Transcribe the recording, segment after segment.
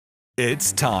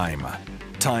It's time.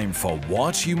 Time for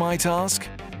what, you might ask?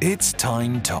 It's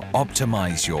time to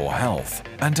optimize your health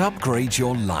and upgrade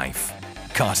your life.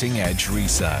 Cutting-edge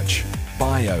research,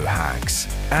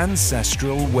 biohacks,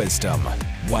 ancestral wisdom,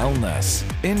 wellness,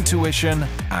 intuition,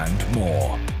 and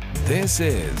more. This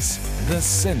is The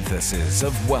Synthesis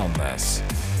of Wellness.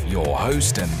 Your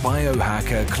host and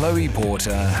biohacker Chloe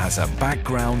Porter has a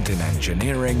background in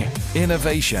engineering,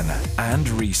 innovation, and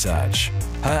research.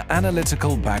 Her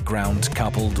analytical background,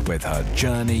 coupled with her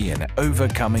journey in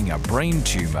overcoming a brain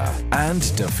tumor and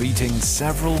defeating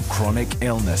several chronic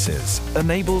illnesses,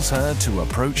 enables her to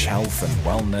approach health and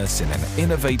wellness in an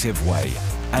innovative way.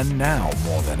 And now,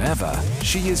 more than ever,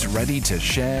 she is ready to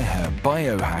share her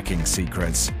biohacking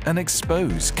secrets and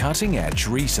expose cutting-edge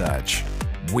research.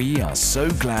 We are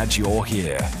so glad you're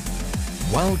here.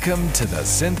 Welcome to the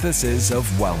Synthesis of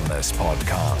Wellness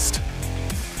podcast.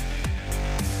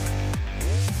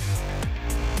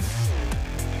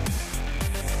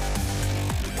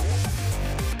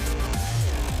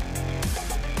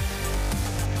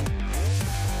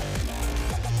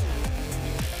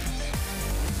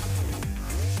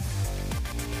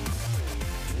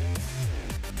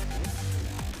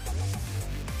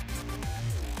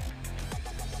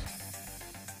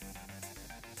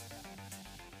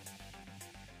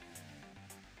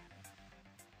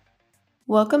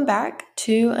 Welcome back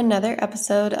to another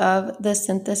episode of the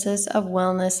Synthesis of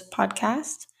Wellness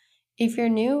podcast. If you're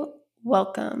new,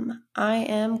 welcome. I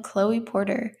am Chloe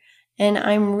Porter, and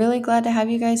I'm really glad to have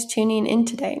you guys tuning in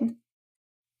today.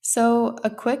 So, a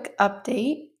quick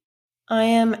update. I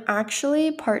am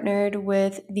actually partnered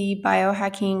with the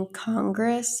Biohacking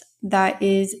Congress that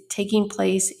is taking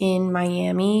place in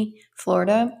Miami,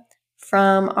 Florida,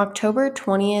 from October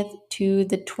 20th to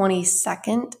the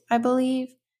 22nd, I believe.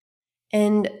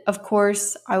 And of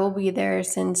course, I will be there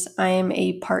since I am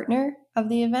a partner of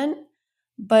the event.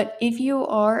 But if you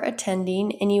are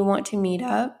attending and you want to meet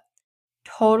up,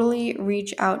 totally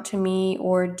reach out to me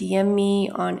or DM me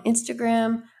on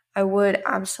Instagram. I would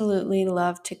absolutely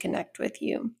love to connect with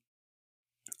you.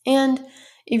 And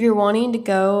if you're wanting to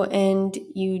go and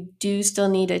you do still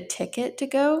need a ticket to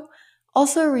go,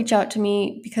 also reach out to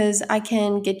me because I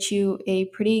can get you a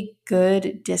pretty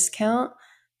good discount.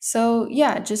 So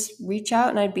yeah, just reach out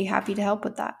and I'd be happy to help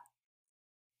with that.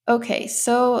 Okay,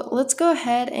 so let's go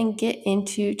ahead and get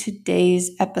into today's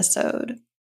episode.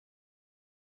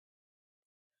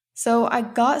 So I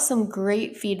got some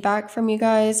great feedback from you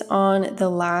guys on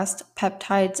the last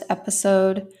peptides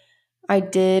episode I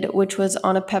did, which was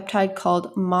on a peptide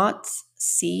called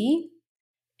MOTS-C.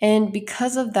 And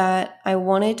because of that, I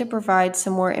wanted to provide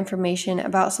some more information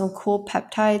about some cool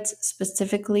peptides,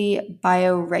 specifically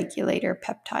bioregulator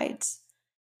peptides.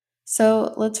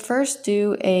 So let's first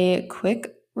do a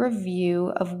quick review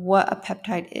of what a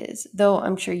peptide is, though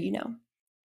I'm sure you know.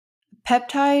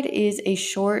 Peptide is a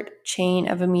short chain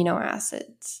of amino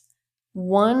acids.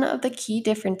 One of the key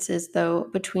differences,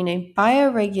 though, between a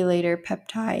bioregulator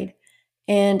peptide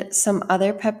and some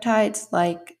other peptides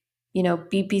like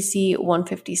BPC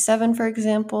 157, for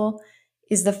example,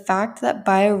 is the fact that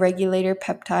bioregulator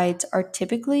peptides are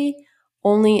typically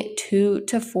only 2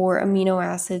 to 4 amino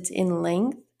acids in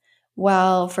length,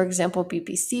 while, for example,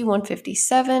 BPC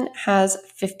 157 has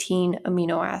 15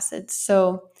 amino acids.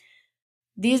 So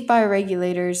these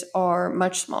bioregulators are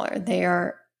much smaller. They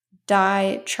are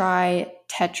di, tri,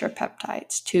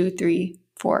 tetrapeptides, 2, 3,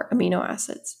 4 amino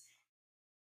acids.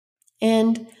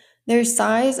 And their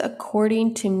size,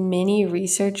 according to many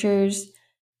researchers,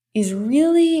 is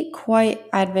really quite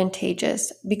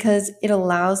advantageous because it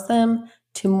allows them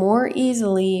to more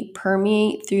easily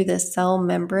permeate through the cell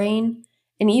membrane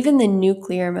and even the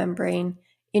nuclear membrane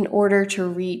in order to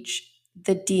reach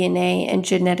the DNA and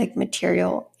genetic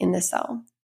material in the cell.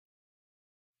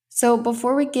 So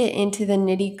before we get into the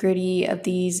nitty-gritty of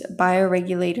these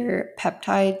bioregulator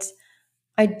peptides,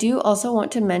 I do also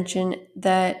want to mention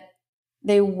that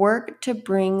they work to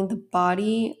bring the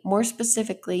body, more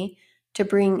specifically, to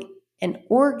bring an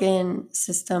organ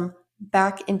system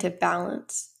back into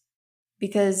balance.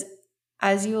 Because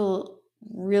as you'll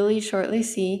really shortly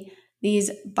see,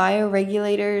 these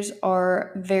bioregulators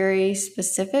are very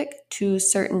specific to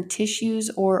certain tissues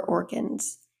or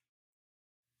organs.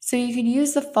 So you could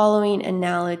use the following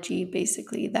analogy,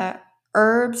 basically, that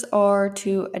herbs are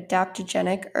to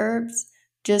adaptogenic herbs,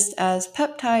 just as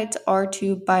peptides are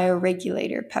to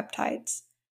bioregulator peptides.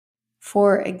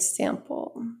 For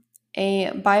example, a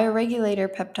bioregulator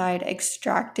peptide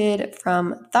extracted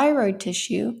from thyroid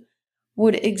tissue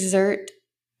would exert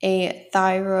a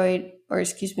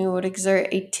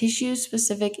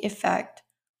tissue-specific effect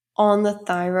on the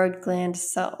thyroid gland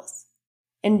cells.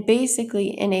 and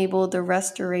basically enable the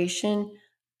restoration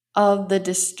of the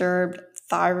disturbed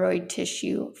thyroid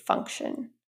tissue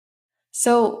function.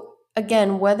 So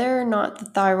again, whether or not the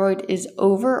thyroid is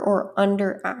over or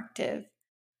underactive,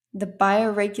 the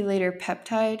bioregulator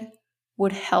peptide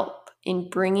would help in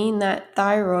bringing that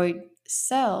thyroid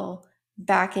cell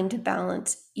back into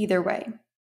balance either way.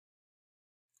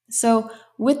 So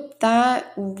with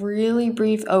that really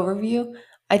brief overview,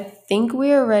 I think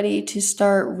we are ready to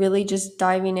start really just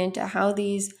diving into how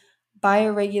these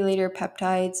bioregulator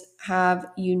peptides have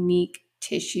unique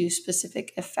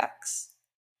tissue-specific effects.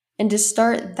 And to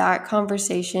start that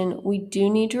conversation, we do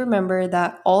need to remember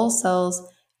that all cells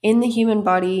in the human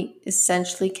body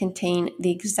essentially contain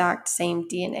the exact same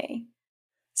DNA.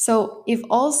 So if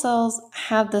all cells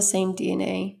have the same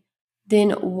DNA,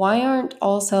 then why aren't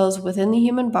all cells within the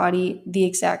human body the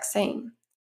exact same?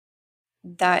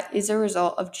 That is a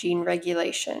result of gene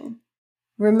regulation.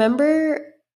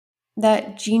 Remember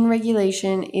that gene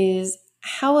regulation is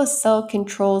how a cell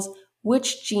controls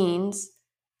which genes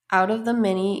out of the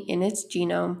many in its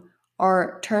genome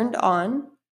are turned on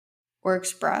or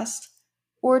expressed,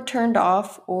 or turned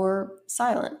off or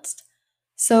silenced.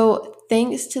 So,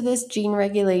 thanks to this gene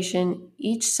regulation,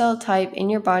 each cell type in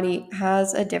your body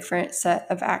has a different set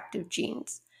of active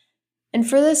genes. And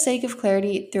for the sake of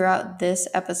clarity throughout this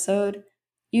episode,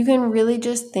 you can really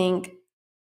just think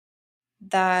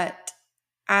that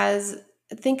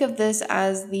think of this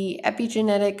as the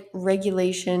epigenetic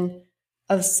regulation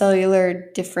of cellular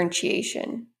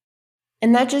differentiation.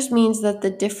 And that just means that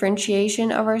the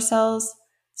differentiation of our cells,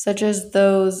 such as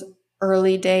those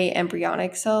early day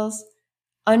embryonic cells,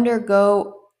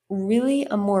 undergo really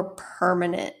a more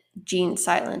permanent gene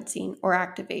silencing or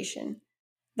activation.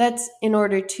 That's in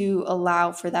order to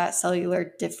allow for that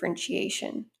cellular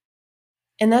differentiation.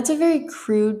 And that's a very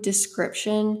crude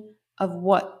description of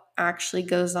what actually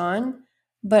goes on.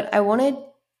 But I wanted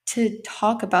to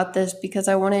talk about this because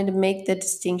I wanted to make the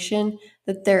distinction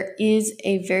that there is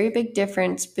a very big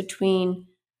difference between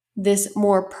this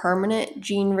more permanent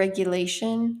gene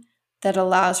regulation that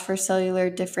allows for cellular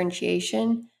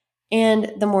differentiation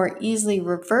and the more easily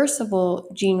reversible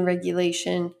gene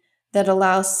regulation that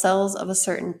allows cells of a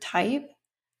certain type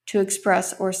to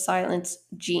express or silence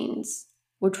genes,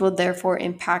 which will therefore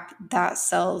impact that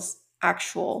cell's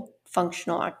actual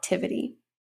functional activity.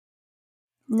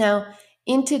 Now,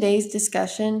 in today's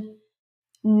discussion,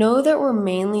 know that we're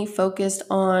mainly focused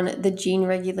on the gene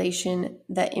regulation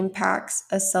that impacts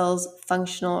a cell's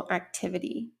functional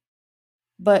activity.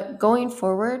 But going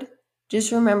forward,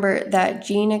 just remember that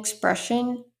gene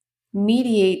expression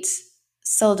mediates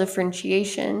cell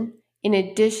differentiation in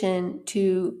addition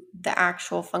to the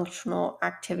actual functional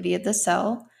activity of the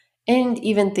cell, and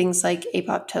even things like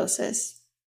apoptosis.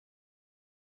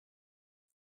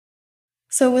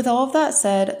 So with all of that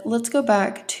said, let's go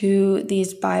back to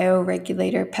these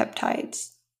bioregulator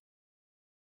peptides.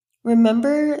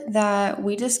 Remember that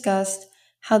we discussed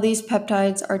how these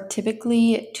peptides are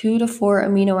typically 2 to 4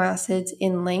 amino acids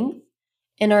in length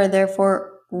and are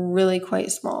therefore really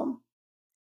quite small.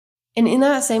 And in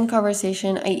that same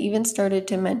conversation, I even started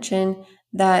to mention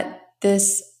that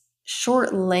this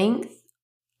short length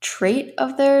trait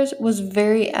of theirs was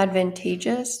very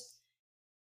advantageous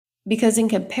because in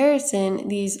comparison,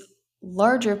 these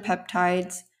larger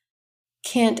peptides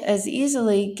can't as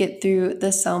easily get through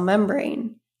the cell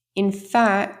membrane. In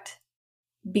fact,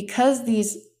 because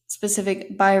these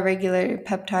specific bioregulator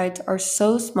peptides are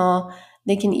so small,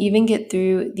 they can even get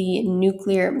through the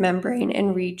nuclear membrane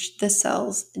and reach the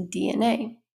cell's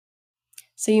DNA.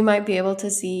 So you might be able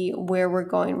to see where we're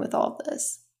going with all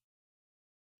this.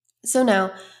 So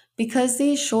now, because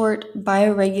these short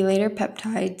bioregulator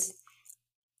peptides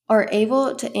are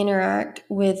able to interact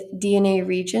with DNA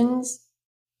regions,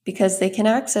 because they can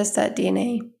access that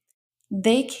DNA,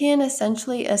 they can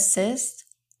essentially assist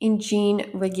in gene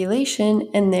regulation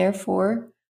and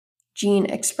therefore gene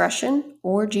expression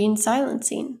or gene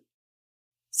silencing.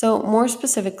 So, more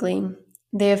specifically,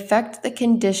 they affect the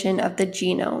condition of the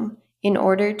genome in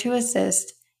order to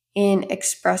assist in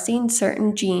expressing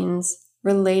certain genes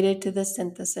related to the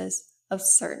synthesis of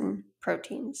certain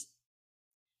proteins.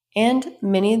 And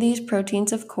many of these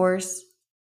proteins, of course,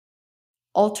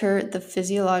 alter the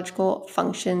physiological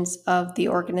functions of the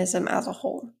organism as a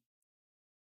whole.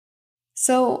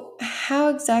 So, how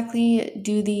exactly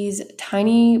do these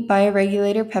tiny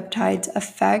bioregulator peptides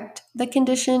affect the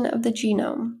condition of the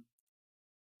genome?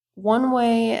 One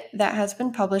way that has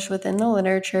been published within the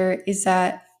literature is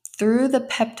that through the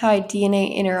peptide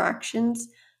DNA interactions,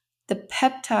 the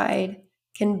peptide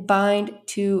can bind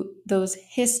to those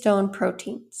histone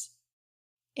proteins.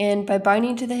 And by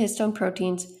binding to the histone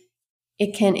proteins,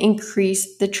 it can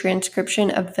increase the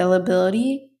transcription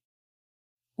availability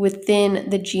within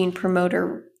the gene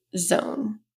promoter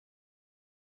zone.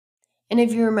 And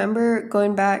if you remember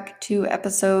going back to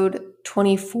episode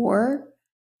 24,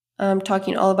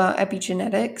 talking all about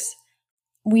epigenetics,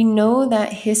 we know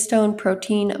that histone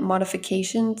protein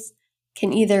modifications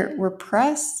can either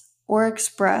repress or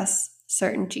express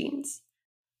certain genes.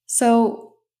 So,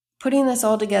 putting this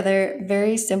all together,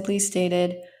 very simply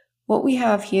stated, what we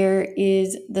have here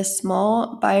is the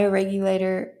small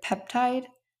bioregulator peptide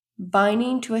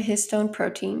binding to a histone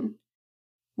protein,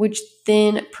 which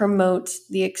then promotes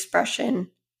the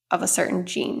expression of a certain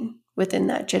gene within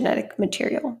that genetic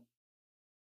material.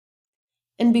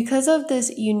 And because of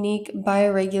this unique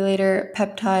bioregulator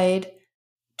peptide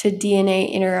to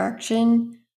DNA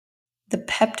interaction, the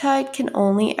peptide can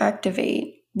only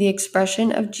activate the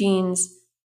expression of genes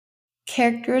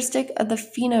characteristic of the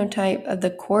phenotype of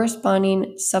the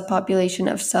corresponding subpopulation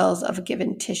of cells of a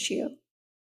given tissue.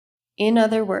 In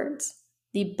other words,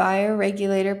 the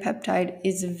bioregulator peptide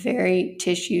is very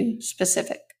tissue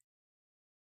specific.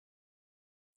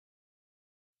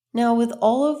 Now, with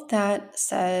all of that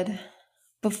said,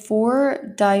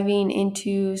 before diving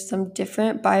into some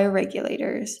different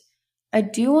bioregulators, I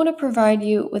do want to provide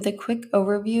you with a quick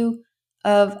overview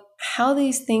of how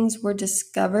these things were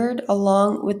discovered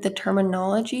along with the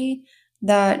terminology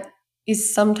that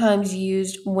is sometimes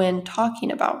used when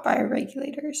talking about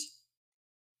bioregulators.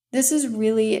 This is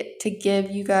really to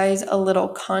give you guys a little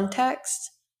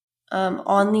context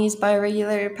on these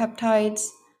bioregulator peptides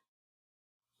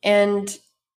and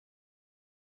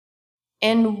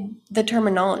the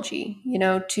terminology,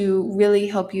 to really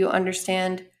help you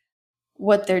understand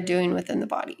what they're doing within the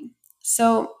body.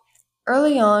 So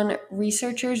early on,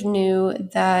 researchers knew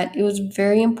that it was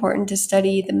very important to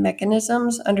study the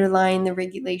mechanisms underlying the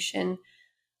regulation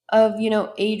of,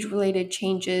 age-related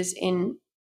changes in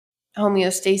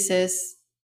homeostasis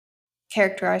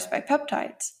characterized by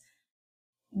peptides.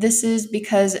 This is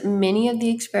because many of the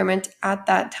experiments at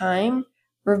that time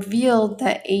revealed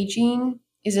that aging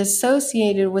is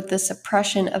associated with the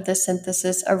suppression of the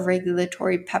synthesis of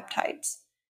regulatory peptides,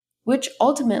 which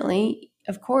ultimately,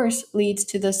 of course, leads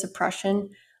to the suppression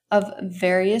of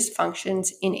various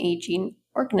functions in aging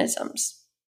organisms.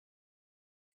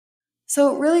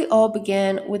 So it really all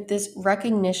began with this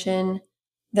recognition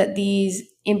that these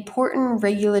important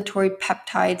regulatory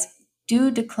peptides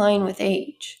do decline with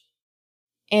age.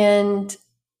 And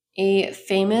a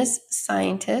famous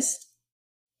scientist,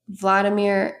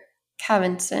 Vladimir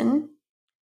Kavinson,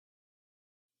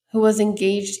 who was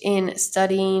engaged in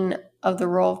studying of the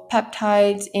role of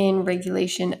peptides in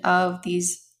regulation of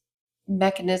these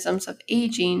mechanisms of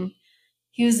aging,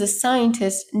 he was a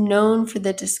scientist known for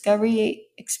the discovery,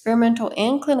 experimental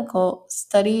and clinical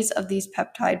studies of these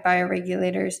peptide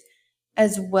bioregulators,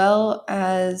 as well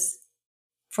as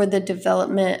for the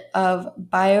development of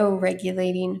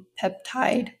bioregulating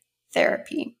peptide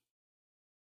therapy.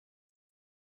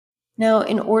 Now,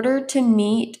 in order to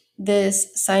meet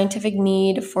this scientific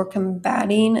need for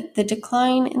combating the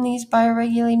decline in these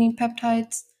bioregulating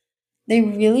peptides, they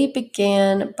really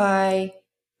began by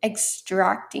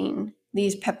extracting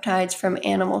these peptides from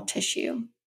animal tissue.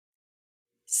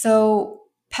 So,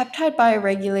 peptide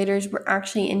bioregulators were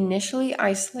actually initially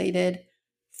isolated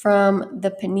from the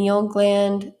pineal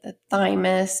gland, the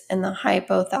thymus, and the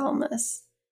hypothalamus.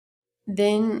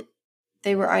 Then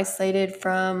they were isolated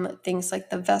from things like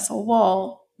the vessel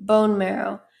wall, bone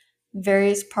marrow,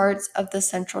 various parts of the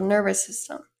central nervous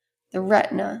system, the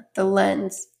retina, the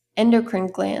lens, endocrine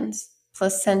glands,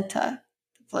 placenta,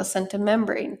 the placenta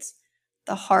membranes,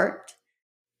 the heart,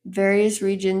 various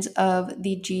regions of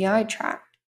the GI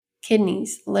tract,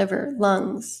 kidneys, liver,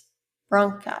 lungs,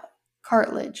 bronchi,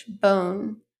 cartilage,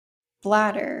 bone,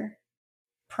 bladder,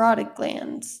 parotid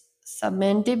glands,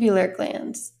 submandibular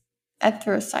glands,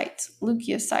 erythrocytes,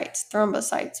 leukocytes,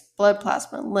 thrombocytes, blood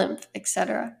plasma, lymph,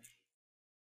 etc.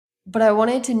 But I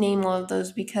wanted to name all of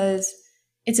those because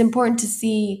it's important to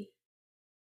see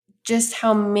just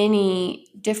how many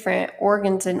different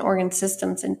organs and organ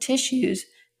systems and tissues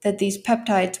that these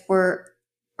peptides were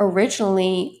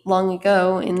originally, long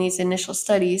ago in these initial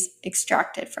studies,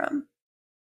 extracted from.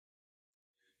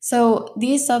 So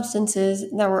these substances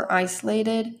that were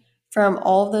isolated from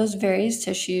all of those various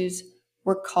tissues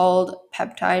were called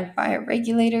peptide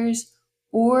bioregulators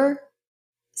or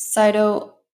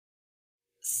cytomides.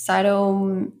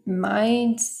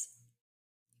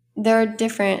 There are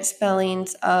different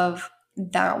spellings of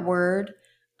that word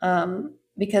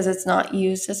because it's not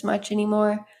used as much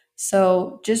anymore.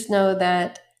 So just know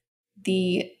that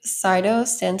The cyto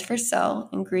stands for cell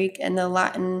in Greek, and the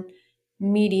Latin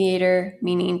mediator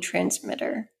meaning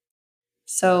transmitter.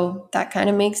 So that kind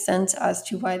of makes sense as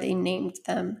to why they named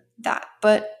them that.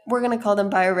 But we're going to call them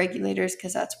bioregulators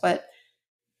because that's what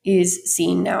is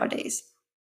seen nowadays.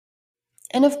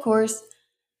 And of course,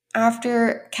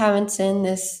 after Cavenson,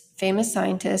 this famous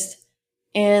scientist,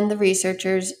 and the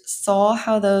researchers saw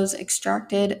how those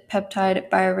extracted peptide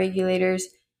bioregulators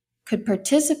could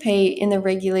participate in the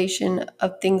regulation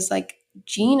of things like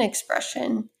gene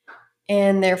expression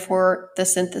and therefore the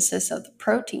synthesis of the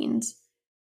proteins,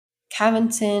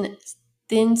 Cavenson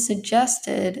then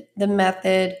suggested the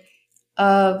method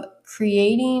of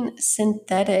creating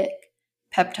synthetic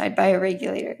peptide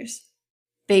bioregulators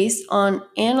based on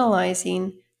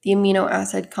analyzing the amino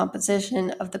acid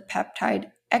composition of the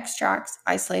peptide extracts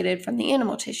isolated from the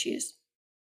animal tissues.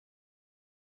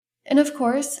 And of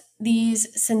course, these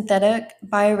synthetic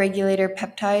bioregulator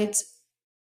peptides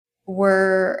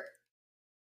were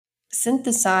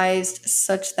synthesized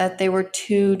such that they were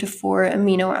 2 to 4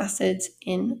 amino acids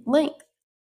in length.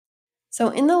 So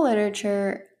in the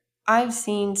literature, I've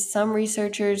seen some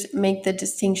researchers make the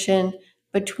distinction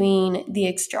between the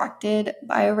extracted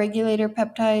bioregulator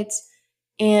peptides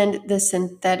and the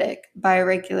synthetic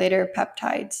bioregulator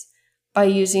peptides by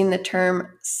using the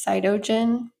term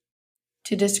cytogen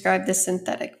to describe the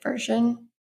synthetic version.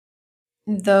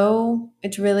 Though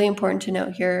it's really important to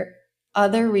note here,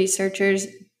 other researchers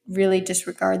really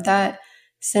disregard that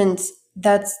since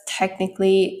that's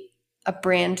technically a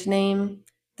brand name.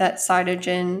 That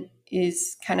cytogen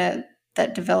is kind of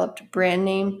that developed brand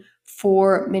name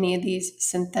for many of these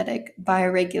synthetic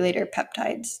bioregulator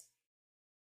peptides.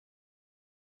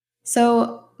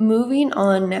 So moving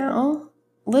on now,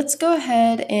 let's go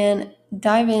ahead and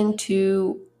dive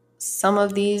into some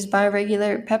of these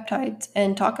bioregulator peptides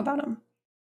and talk about them.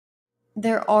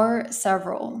 There are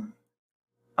several.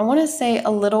 I want to say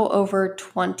a little over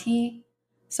 20,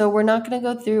 so we're not going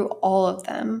to go through all of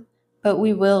them, but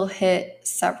we will hit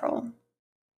several.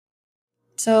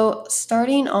 So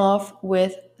starting off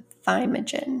with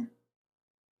Thymogen.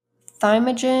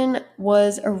 Thymogen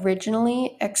was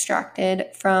originally extracted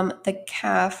from the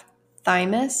calf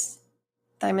thymus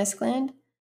gland,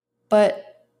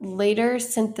 but later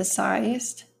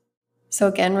synthesized. So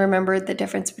again, remember the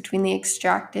difference between the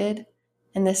extracted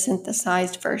and the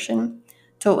synthesized version.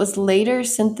 So it was later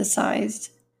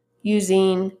synthesized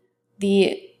using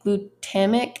the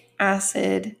glutamic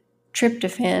acid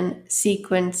tryptophan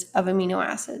sequence of amino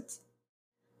acids.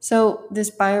 So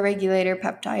this bioregulator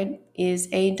peptide is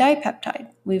a dipeptide.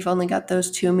 We've only got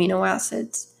those 2 amino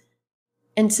acids.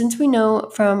 And since we know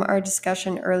from our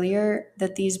discussion earlier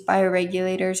that these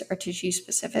bioregulators are tissue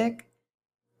specific,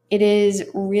 it is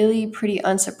really pretty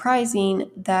unsurprising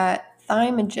that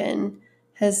Thymogen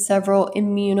has several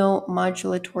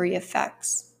immunomodulatory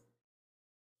effects.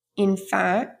 In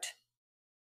fact,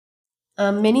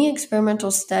 many experimental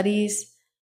studies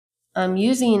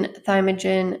using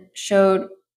Thymogen showed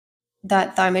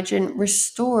that Thymogen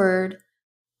restored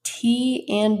T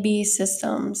and B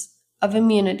systems of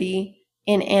immunity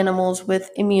in animals with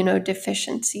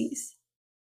immunodeficiencies.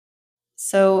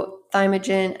 So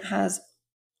Thymogen has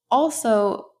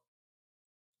also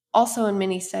in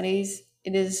many studies,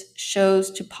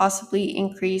 shows to possibly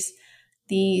increase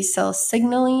the cell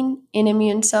signaling in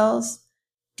immune cells,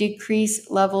 decrease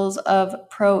levels of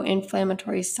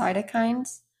pro-inflammatory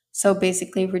cytokines, so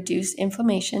basically reduce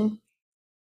inflammation,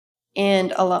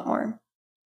 and a lot more.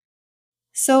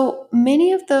 So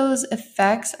many of those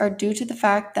effects are due to the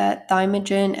fact that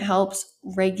Thymogen helps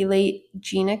regulate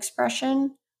gene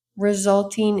expression,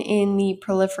 resulting in the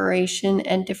proliferation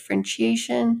and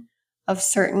differentiation of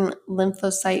certain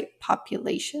lymphocyte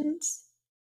populations.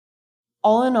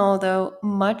 All in all, though,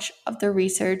 much of the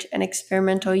research and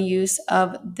experimental use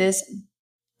of this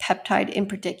peptide in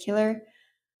particular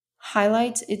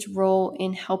highlights its role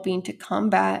in helping to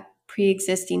combat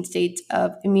pre-existing states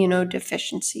of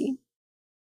immunodeficiency.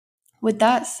 With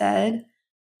that said,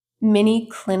 many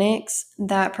clinics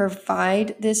that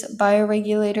provide this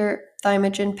bioregulator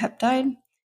Thymogen peptide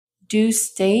do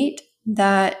state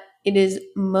that it is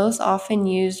most often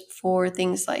used for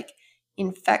things like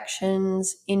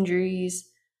infections, injuries,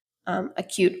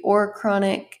 acute or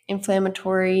chronic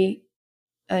inflammatory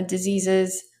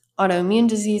diseases, autoimmune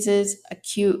diseases,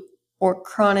 acute or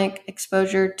chronic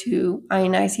exposure to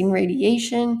ionizing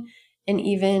radiation, and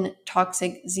even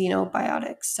toxic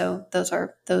xenobiotics. So those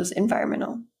are those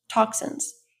environmental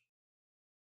toxins.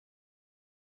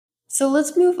 So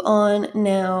let's move on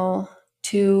now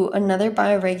to another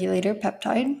bioregulator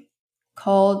peptide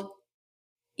called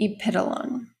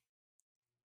Epithalon.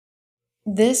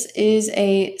 This is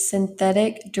a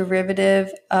synthetic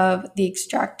derivative of the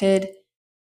extracted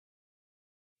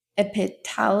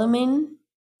epithalamine,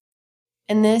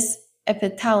 and this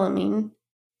epithalamine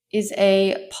is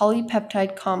a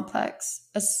polypeptide complex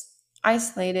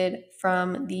isolated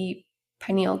from the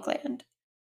pineal gland.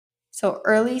 So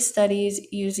early studies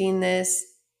using this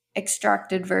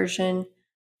extracted version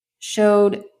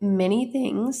showed many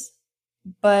things,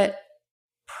 but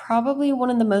probably one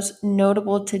of the most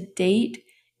notable to date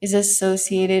is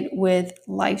associated with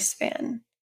lifespan.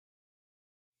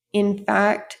 In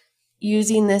fact,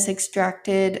 using this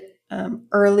extracted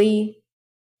early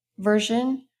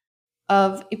version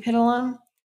of Epithalon,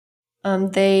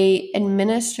 they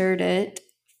administered it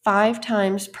 5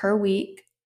 times per week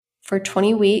for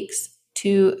 20 weeks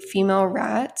to female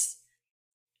rats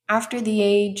after the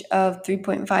age of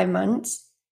 3.5 months.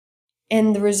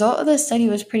 And the result of the study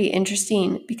was pretty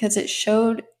interesting because it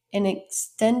showed an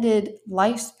extended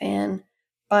lifespan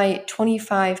by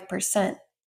 25%.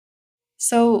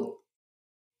 So,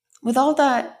 with all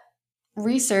that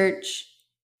research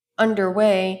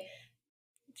underway,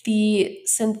 the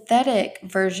synthetic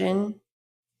version,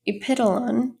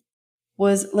 Epithalon,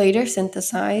 was later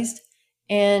synthesized,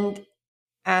 and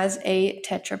as a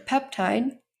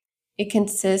tetrapeptide, it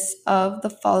consists of the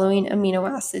following amino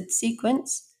acid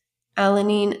sequence: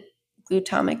 alanine,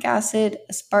 glutamic acid,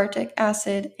 aspartic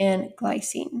acid, and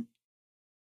glycine.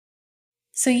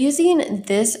 So using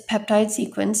this peptide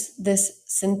sequence, this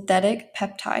synthetic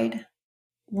peptide,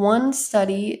 one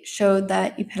study showed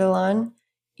that Epithalon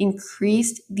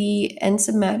increased the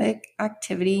enzymatic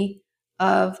activity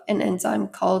of an enzyme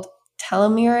called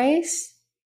telomerase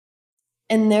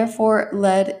and therefore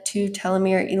led to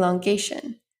telomere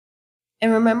elongation.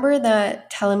 And remember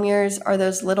that telomeres are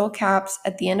those little caps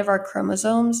at the end of our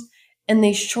chromosomes, and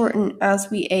they shorten as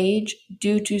we age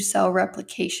due to cell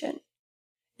replication.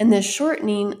 And this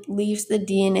shortening leaves the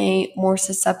DNA more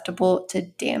susceptible to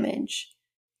damage,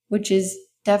 which is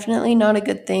definitely not a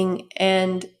good thing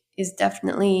and is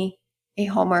definitely a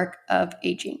hallmark of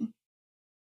aging.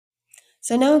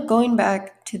 So now going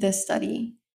back to this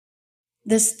study.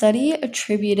 The study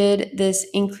attributed this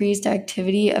increased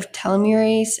activity of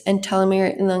telomerase and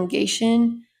telomere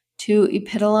elongation to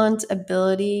Epithalon's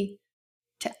ability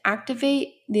to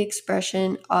activate the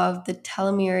expression of the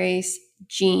telomerase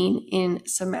gene in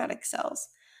somatic cells.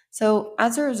 So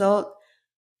as a result,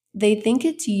 they think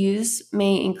its use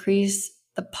may increase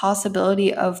the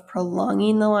possibility of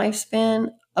prolonging the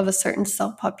lifespan of a certain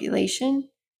cell population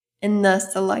and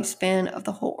thus the lifespan of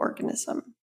the whole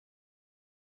organism.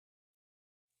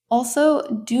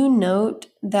 Also, do note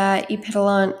that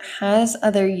Epithalon has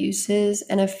other uses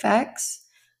and effects,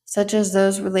 such as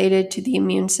those related to the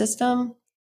immune system,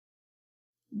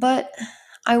 but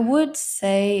I would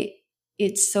say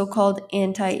its so-called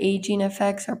anti-aging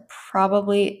effects are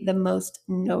probably the most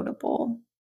notable.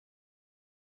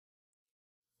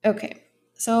 Okay,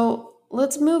 so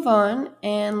let's move on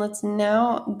and let's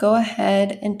now go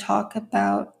ahead and talk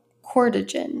about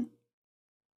Cortagen.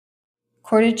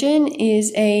 Cortagen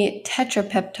is a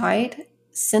tetrapeptide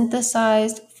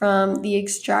synthesized from the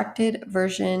extracted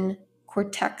version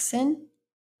Cortagen.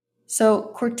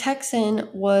 So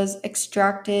Cortagen was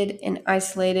extracted and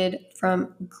isolated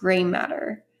from gray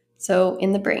matter, so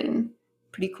in the brain.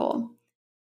 Pretty cool.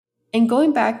 And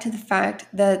going back to the fact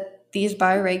that these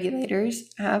bioregulators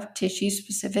have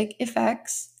tissue-specific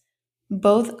effects,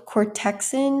 both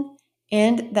Cortagen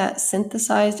and that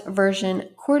synthesized version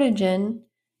Cortagen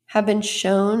have been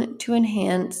shown to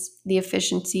enhance the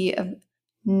efficiency of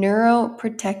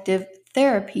neuroprotective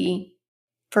therapy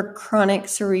for chronic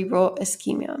cerebral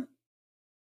ischemia.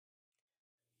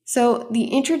 So the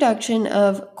introduction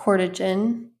of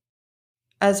Cortagen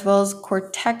as well as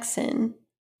Cortagen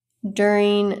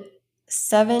during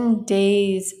 7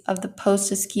 days of the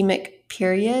post-ischemic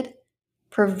period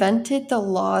prevented the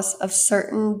loss of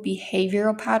certain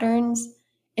behavioral patterns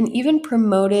and even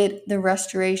promoted the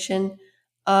restoration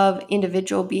of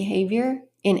individual behavior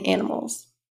in animals.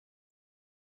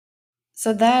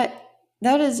 So that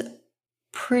is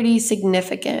pretty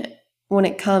significant when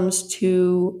it comes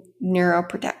to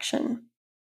neuroprotection.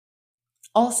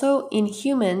 Also in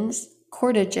humans,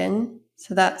 Cortagen,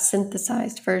 so that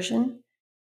synthesized version,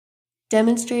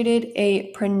 demonstrated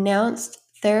a pronounced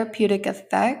therapeutic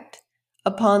effect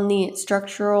upon the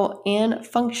structural and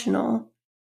functional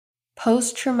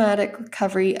post-traumatic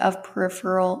recovery of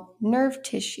peripheral nerve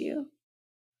tissue.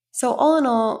 So all in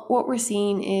all, what we're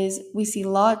seeing is we see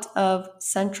lots of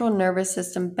central nervous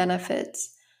system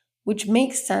benefits, which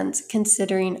makes sense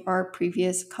considering our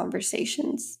previous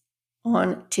conversations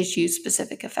on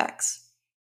tissue-specific effects.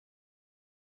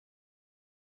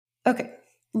 Okay,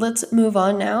 let's move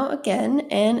on now again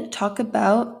and talk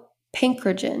about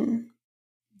Pancragen.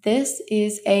 This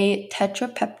is a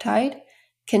tetrapeptide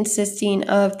consisting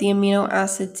of the amino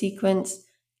acid sequence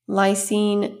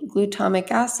lysine,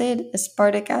 glutamic acid,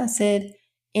 aspartic acid,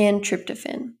 and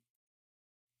tryptophan.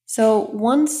 So,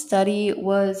 one study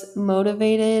was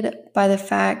motivated by the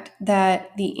fact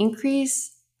that the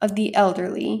increase of the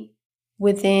elderly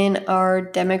within our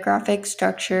demographic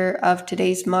structure of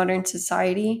today's modern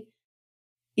society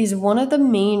is one of the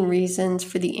main reasons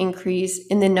for the increase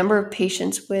in the number of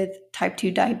patients with type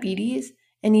 2 diabetes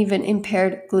and even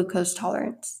impaired glucose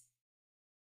tolerance.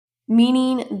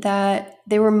 Meaning that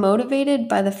they were motivated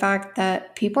by the fact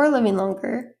that people are living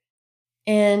longer,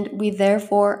 and we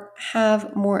therefore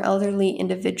have more elderly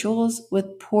individuals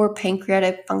with poor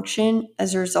pancreatic function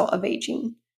as a result of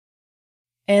aging.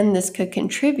 And this could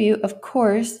contribute, of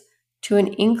course, to an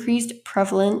increased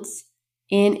prevalence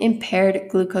in impaired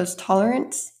glucose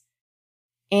tolerance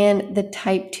and the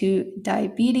type 2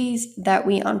 diabetes that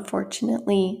we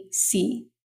unfortunately see.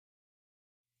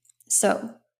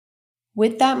 So,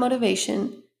 with that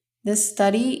motivation, the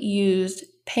study used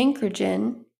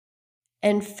Pancragen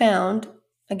and found,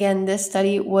 again, this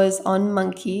study was on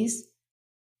monkeys,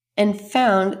 and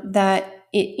found that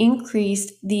it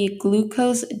increased the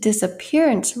glucose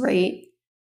disappearance rate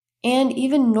and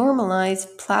even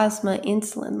normalized plasma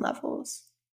insulin levels,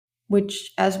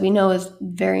 which, as we know, is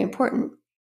very important.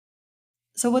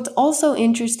 So, what's also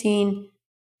interesting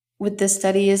with this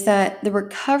study is that the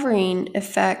recovering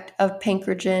effect of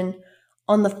Pancragen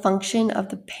on the function of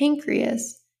the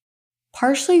pancreas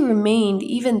partially remained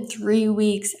even 3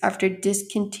 weeks after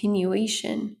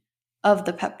discontinuation of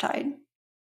the peptide.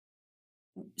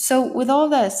 So, with all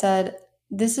that said,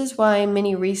 this is why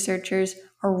many researchers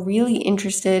are really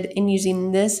interested in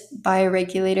using this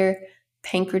bioregulator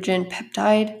Pancragen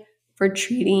peptide for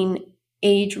treating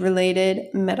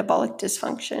age-related metabolic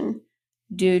dysfunction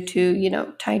due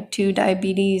to, type 2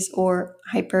 diabetes or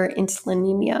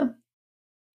hyperinsulinemia.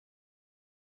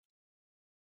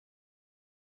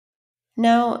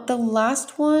 Now, the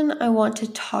last one I want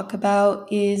to talk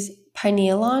about is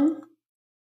Pinealon.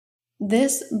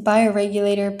 This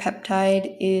bioregulator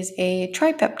peptide is a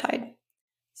tripeptide.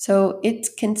 So it's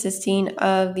consisting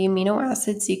of the amino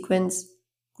acid sequence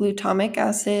glutamic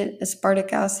acid,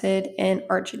 aspartic acid, and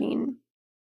arginine.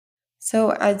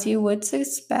 So, as you would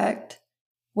suspect,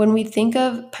 when we think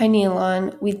of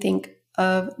pinealon, we think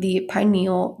of the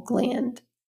pineal gland.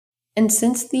 And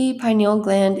since the pineal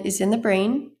gland is in the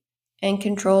brain and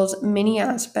controls many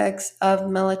aspects of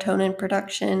melatonin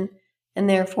production and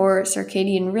therefore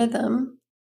circadian rhythm,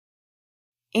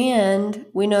 and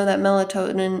we know that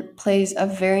melatonin plays a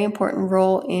very important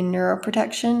role in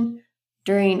neuroprotection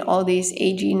during all these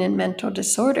aging and mental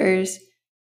disorders,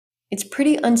 it's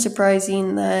pretty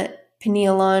unsurprising that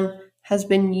pinealon has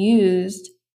been used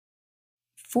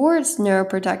for its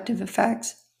neuroprotective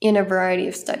effects in a variety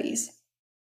of studies.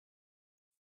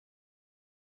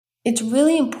 It's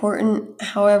really important,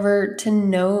 however, to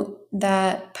note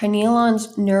that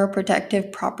pinealon's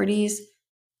neuroprotective properties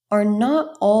are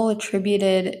not all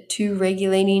attributed to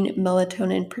regulating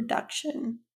melatonin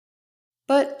production.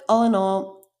 But all in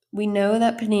all, we know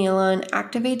that pinealon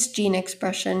activates gene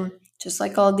expression, just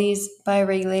like all these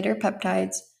bioregulator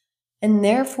peptides, and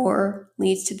therefore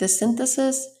leads to the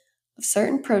synthesis of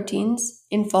certain proteins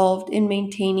involved in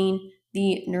maintaining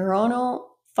the neuronal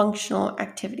functional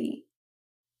activity.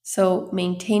 So,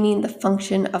 maintaining the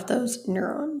function of those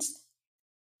neurons.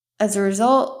 As a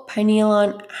result,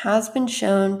 pinealon has been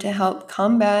shown to help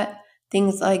combat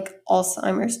things like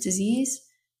Alzheimer's disease,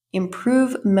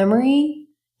 improve memory,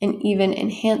 and even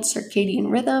enhance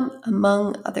circadian rhythm,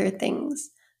 among other things.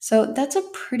 So that's a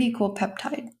pretty cool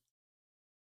peptide.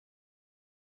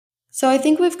 So I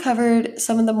think we've covered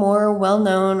some of the more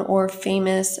well-known or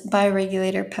famous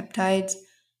bioregulator peptides,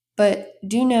 but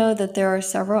do know that there are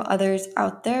several others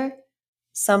out there,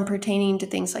 some pertaining to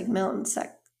things like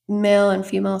male and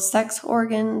female sex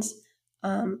organs,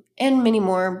 and many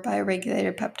more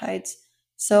bioregulator peptides.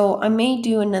 So I may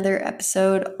do another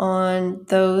episode on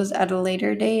those at a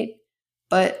later date,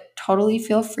 but totally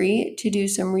feel free to do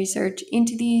some research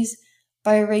into these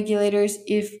bioregulators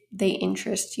if they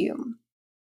interest you.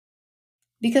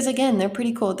 Because again, they're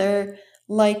pretty cool. They're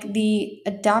like the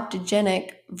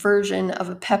adaptogenic version of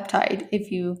a peptide,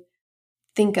 if you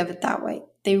think of it that way.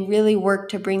 They really work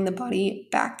to bring the body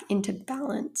back into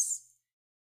balance.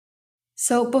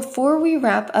 So before we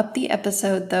wrap up the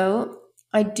episode, though,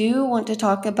 I do want to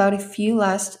talk about a few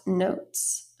last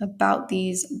notes about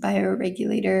these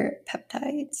bioregulator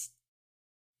peptides.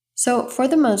 So for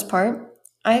the most part,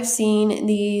 I've seen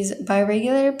these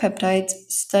bioregulator peptides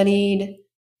studied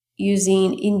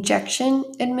using injection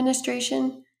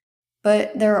administration,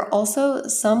 but there are also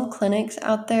some clinics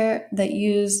out there that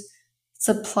use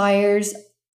suppliers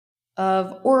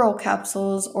of oral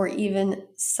capsules or even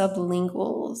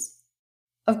sublinguals.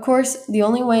 Of course, the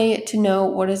only way to know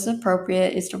what is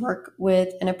appropriate is to work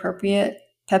with an appropriate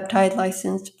peptide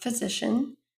licensed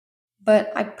physician,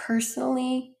 but I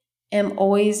personally am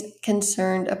always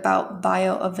concerned about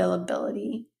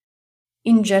bioavailability.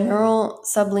 In general,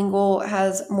 sublingual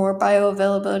has more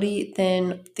bioavailability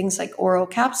than things like oral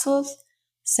capsules,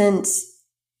 since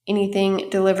anything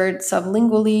delivered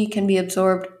sublingually can be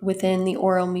absorbed within the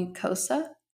oral mucosa.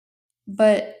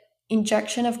 But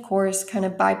injection, of course, kind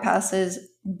of bypasses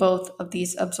both of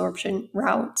these absorption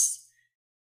routes.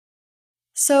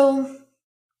 So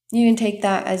you can take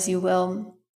that as you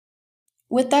will.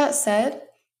 With that said,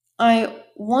 I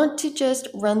want to just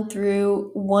run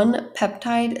through one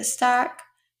peptide stack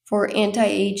for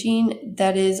anti-aging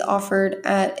that is offered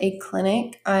at a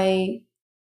clinic I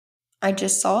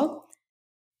just saw.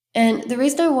 And the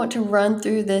reason I want to run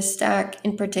through this stack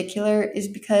in particular is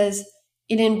because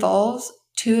it involves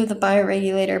two of the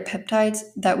bioregulator peptides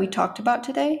that we talked about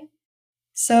today.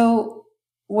 So,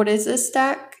 what is this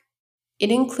stack?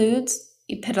 It includes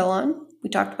Epithalon. We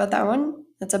talked about that one.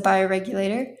 That's a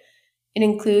bioregulator. It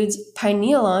includes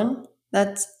Pinealon.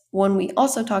 That's one we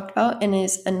also talked about and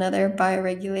is another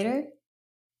bioregulator.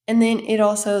 And then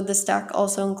the stack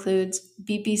also includes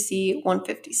BPC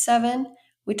 157.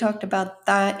 We talked about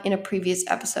that in a previous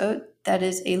episode. That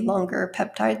is a longer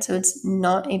peptide, so it's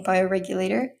not a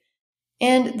bioregulator.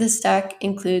 And the stack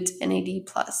includes NAD+.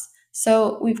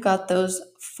 So we've got those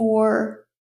four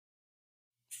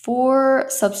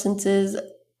substances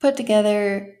put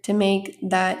together to make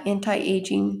that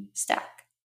anti-aging stack.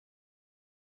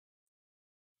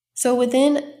 So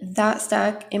within that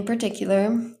stack in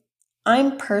particular,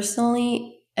 I'm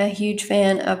personally a huge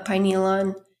fan of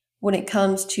Pinealon when it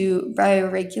comes to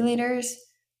bioregulators,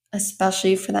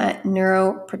 especially for that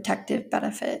neuroprotective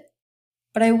benefit.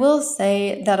 But I will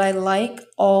say that I like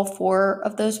all four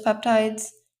of those peptides,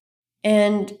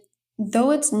 and though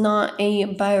it's not a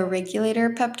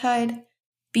bioregulator peptide,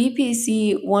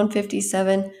 BPC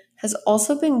 157 has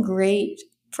also been great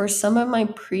for some of my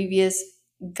previous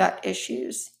gut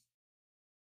issues.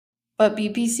 But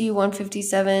BPC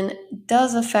 157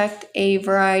 does affect a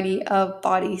variety of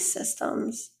body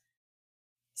systems.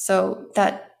 So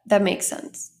that makes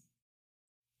sense.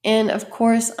 And of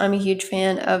course, I'm a huge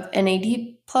fan of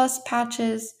NAD plus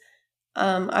patches.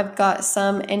 I've got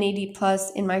some NAD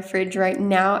plus in my fridge right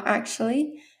now,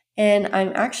 actually, and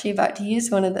I'm actually about to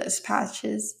use one of those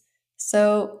patches.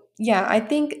 So yeah, I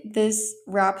think this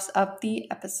wraps up the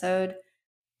episode.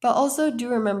 But also do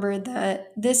remember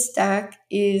that this stack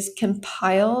is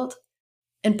compiled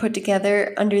and put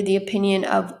together under the opinion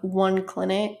of one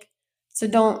clinic. So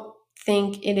don't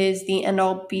think it is the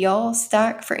end-all be-all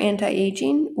stack for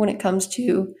anti-aging when it comes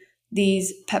to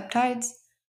these peptides.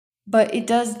 But it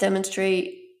does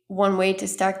demonstrate one way to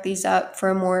stack these up for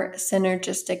a more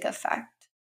synergistic effect.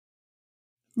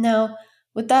 Now,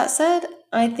 with that said,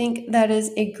 I think that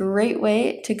is a great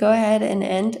way to go ahead and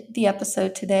end the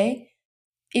episode today.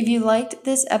 If you liked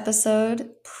this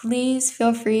episode, please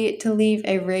feel free to leave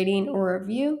a rating or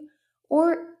review,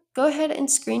 or go ahead and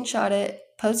screenshot it,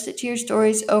 post it to your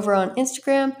stories over on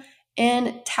Instagram,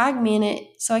 and tag me in it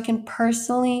so I can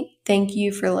personally thank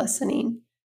you for listening.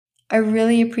 I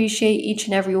really appreciate each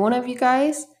and every one of you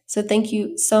guys, so thank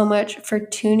you so much for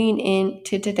tuning in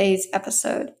to today's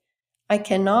episode. I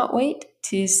cannot wait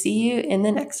to see you in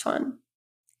the next one.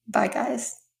 Bye,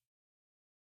 guys.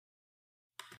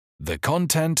 The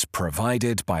content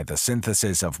provided by the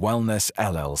Synthesis of Wellness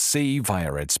LLC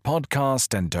via its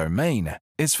podcast and domain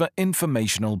is for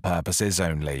informational purposes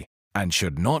only and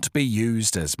should not be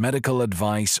used as medical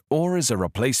advice or as a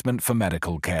replacement for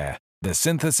medical care. The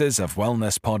Synthesis of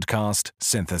Wellness podcast,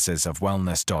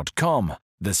 synthesisofwellness.com,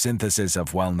 the Synthesis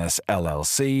of Wellness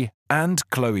LLC, and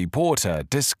Chloe Porter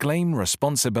disclaim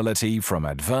responsibility from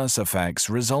adverse effects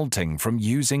resulting from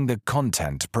using the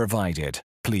content provided.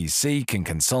 Please seek and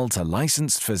consult a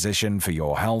licensed physician for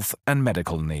your health and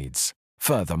medical needs.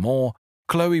 Furthermore,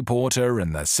 Chloe Porter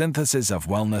and the Synthesis of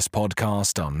Wellness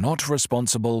podcast are not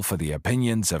responsible for the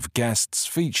opinions of guests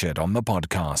featured on the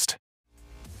podcast.